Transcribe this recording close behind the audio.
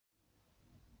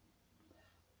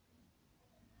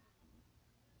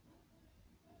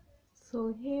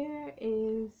So here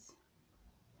is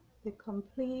the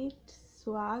complete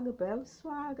swag, belt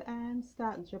swag and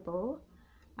stack jabot,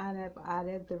 and I've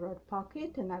added the red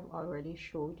pocket, and I've already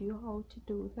showed you how to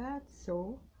do that.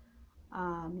 So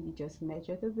you just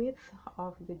measure the width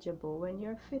of the jabot when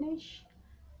you're finished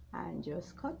and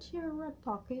just cut your red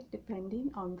pocket depending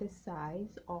on the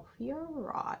size of your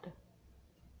rod.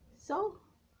 So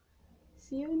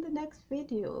see you in the next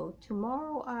video.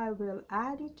 Tomorrow I will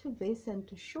add it to this and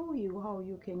to show you how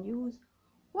you can use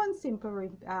one simple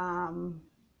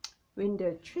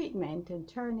window treatment and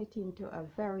turn it into a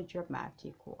very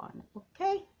dramatic one.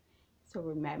 Okay, so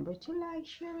remember to like,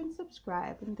 share and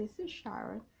subscribe, and this is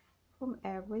Sharon from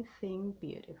Everything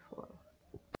Beautiful.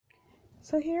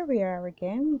 So here we are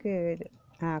again. Good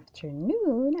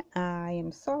afternoon. I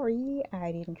am sorry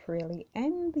I didn't really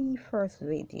end the first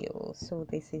video, so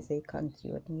this is a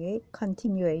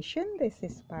continuation. This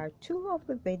is part 2 of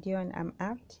the video, and I'm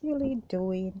actually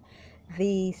doing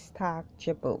the stack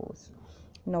jabots.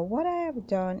 Now what I have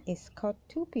done is cut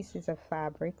 2 pieces of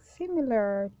fabric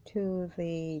similar to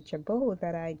the jabot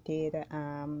that I did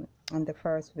on the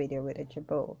first video with a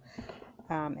jabot.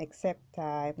 Except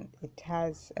it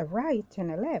has a right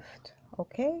and a left.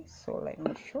 Okay, so let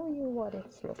me show you what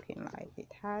it's looking like.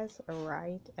 It has a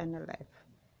right and a left,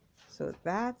 so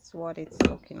that's what it's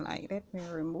looking like. Let me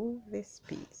remove this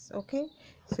piece. Okay,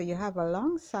 so you have a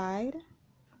long side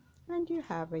and you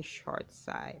have a short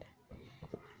side,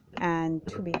 and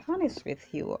to be honest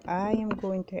with you, I am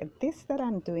going to, this that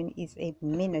I'm doing is a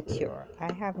miniature.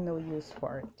 I have no use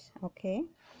for it. Okay,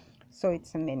 so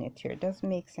it's a miniature. It does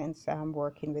make sense. I'm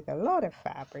working with a lot of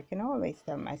fabric, and I always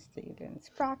tell my students,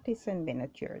 practice in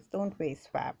miniatures, don't waste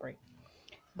fabric.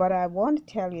 But I want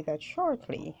to tell you that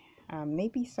shortly,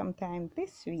 maybe sometime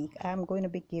this week, I'm going to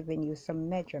be giving you some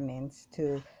measurements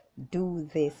to do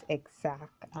this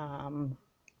exact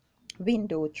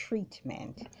window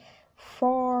treatment.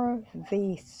 For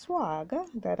the swag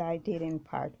that I did in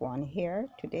part 1 here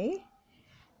today,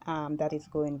 that is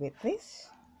going with this,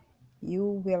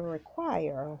 you will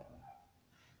require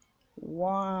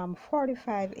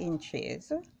 45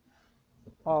 inches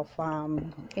of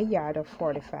a yard of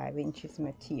 45 inches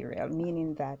material,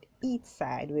 meaning that each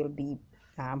side will be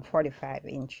 45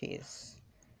 inches.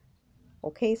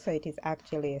 Okay, so it is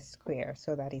actually a square,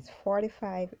 so that is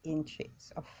 45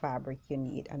 inches of fabric you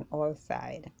need on all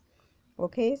sides.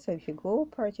 Okay, so if you go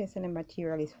purchasing a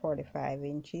material is 45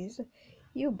 inches,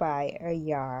 you buy a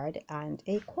yard and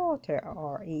a quarter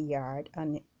or a yard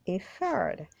and a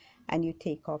third, and you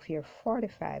take off your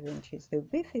 45 inches. The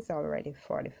width is already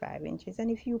 45 inches,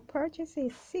 and if you purchase a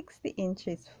 60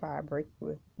 inches fabric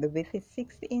with the width is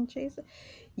 60 inches,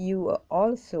 you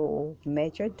also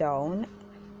measure down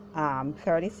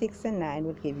 36 and 9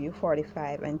 will give you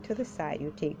 45, and to the side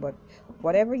you take, but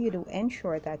whatever you do,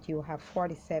 ensure that you have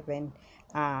 45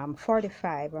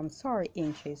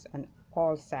 inches on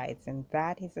all sides, and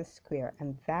that is a square,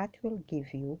 and that will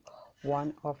give you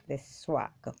one of the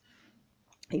swag.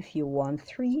 If you want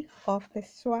 3 of the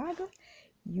swag,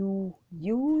 you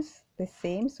use the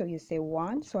same, so you say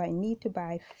 1, so I need to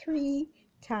buy 3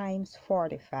 times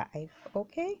 45.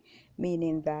 Okay,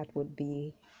 meaning that would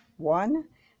be 1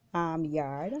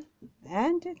 yard,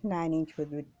 and 9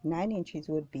 inches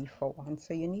would be for 1,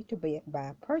 so you need to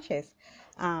purchase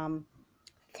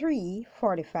 3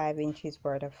 45 inches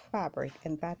worth of fabric,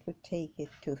 and that would take it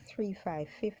to 3 5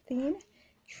 15,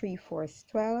 3 4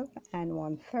 12, and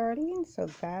 1 13. So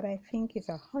that I think is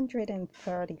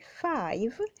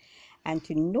 135. And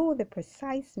to know the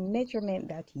precise measurement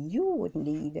that you would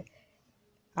need,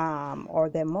 or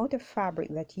the amount of fabric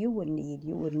that you would need,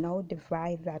 you would now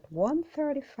divide that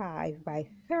 135 by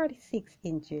 36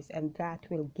 inches, and that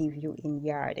will give you in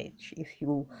yardage. If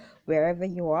you, wherever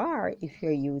you are, if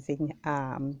you're using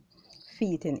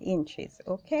feet and inches.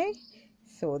 Okay,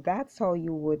 so that's how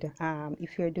you would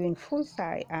if you're doing full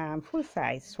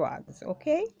size swags.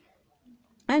 Okay,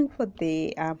 and for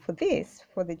the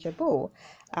for the jabot,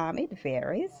 it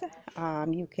varies.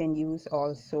 You can use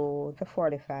also the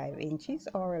 45 inches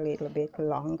or a little bit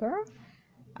longer,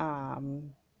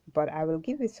 but I will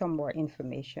give you some more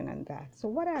information on that. So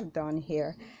what I've done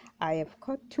here, I have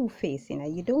cut 2 facing,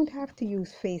 and you don't have to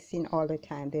use facing all the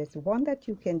time. There's one that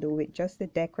you can do with just the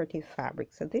decorative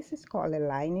fabric. So this is called a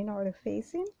lining or the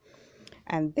facing,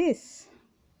 and this,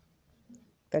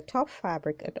 the top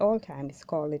fabric at all times, is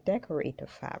called the decorative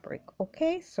fabric.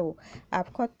 Okay, so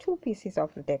I've cut 2 pieces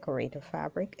of the decorative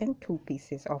fabric and 2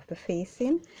 pieces of the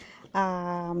facing.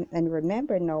 And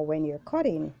remember now, when you're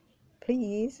cutting,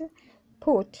 please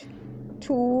put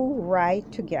 2 right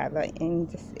together in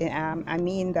this, I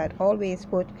mean that always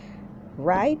put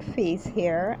right face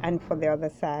here, and for the other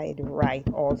side right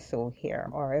also here,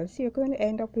 or else you're going to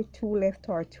end up with two left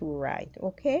or two right.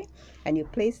 Okay, and you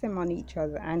place them on each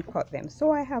other and cut them.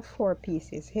 So I have 4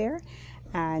 pieces here,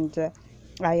 and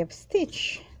I have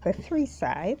stitched the 3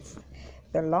 sides,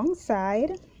 the long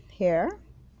side here,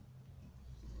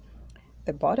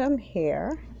 the bottom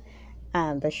here,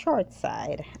 and the short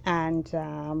side, and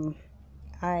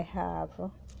I have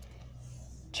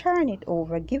turn it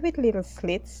over, give it little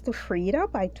slits to free it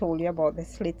up. I told you about the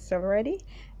slits already,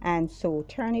 and so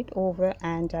turn it over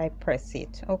and I press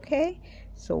it. Okay,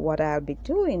 so what I'll be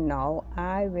doing now,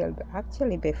 I will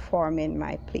actually be forming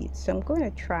my pleats. So I'm going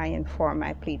to try and form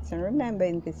my pleats, and remember,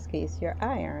 in this case, your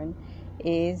iron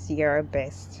is your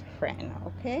best friend.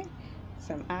 Okay,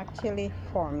 so I'm actually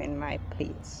forming my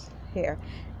pleats here,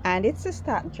 and it's a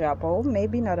stack jabot,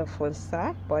 maybe not a full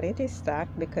stack, but it is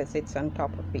stacked because it's on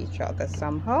top of each other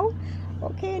somehow.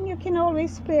 Okay, and you can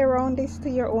always play around this to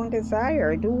your own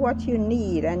desire. Do what you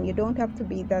need, and you don't have to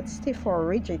be that stiff or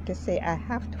rigid to say I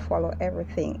have to follow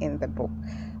everything in the book.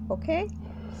 Okay,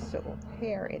 so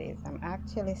here it is. I'm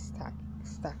actually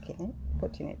stacking it,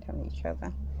 putting it on each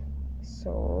other.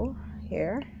 So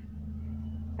here,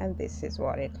 and this is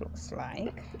what it looks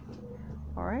like.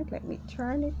 All right, let me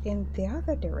turn it in the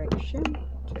other direction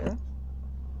to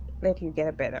let you get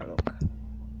a better look.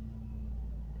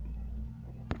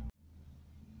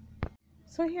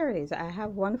 So here it is. I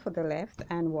have one for the left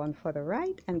and one for the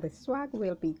right, and the swag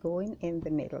will be going in the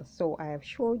middle. So I have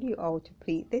showed you how to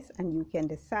pleat this, and you can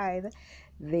decide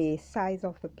the size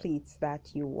of the pleats that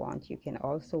you want. You can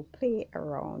also play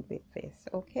around with this.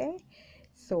 Okay,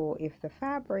 so if the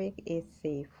fabric is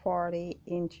say 40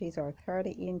 inches or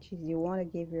 30 inches, you want to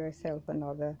give yourself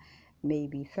another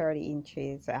maybe 30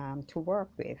 inches to work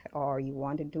with, or you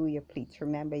want to do your pleats.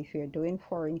 Remember, if you're doing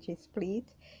 4 inches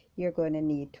pleat, you're going to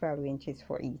need 12 inches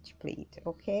for each pleat.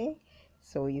 Okay,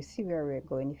 so you see where we're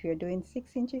going. If you're doing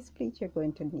 6 inches pleat, you're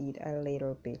going to need a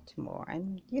little bit more,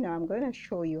 and you know, I'm going to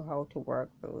show you how to work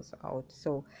those out.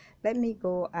 So let me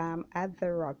go add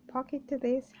the rod pocket to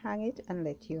this, hang it, and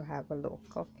let you have a look.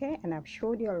 Okay, and I've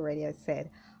showed you already, I said,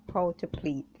 how to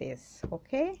pleat this,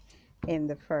 okay, in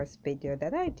the first video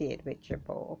that I did with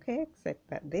Jabot. Okay, except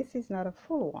that this is not a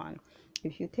full one.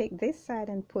 If you take this side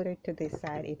and put it to this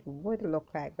side, it would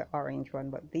look like the orange one,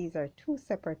 but these are 2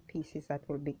 separate pieces that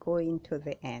will be going to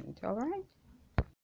the end. All right,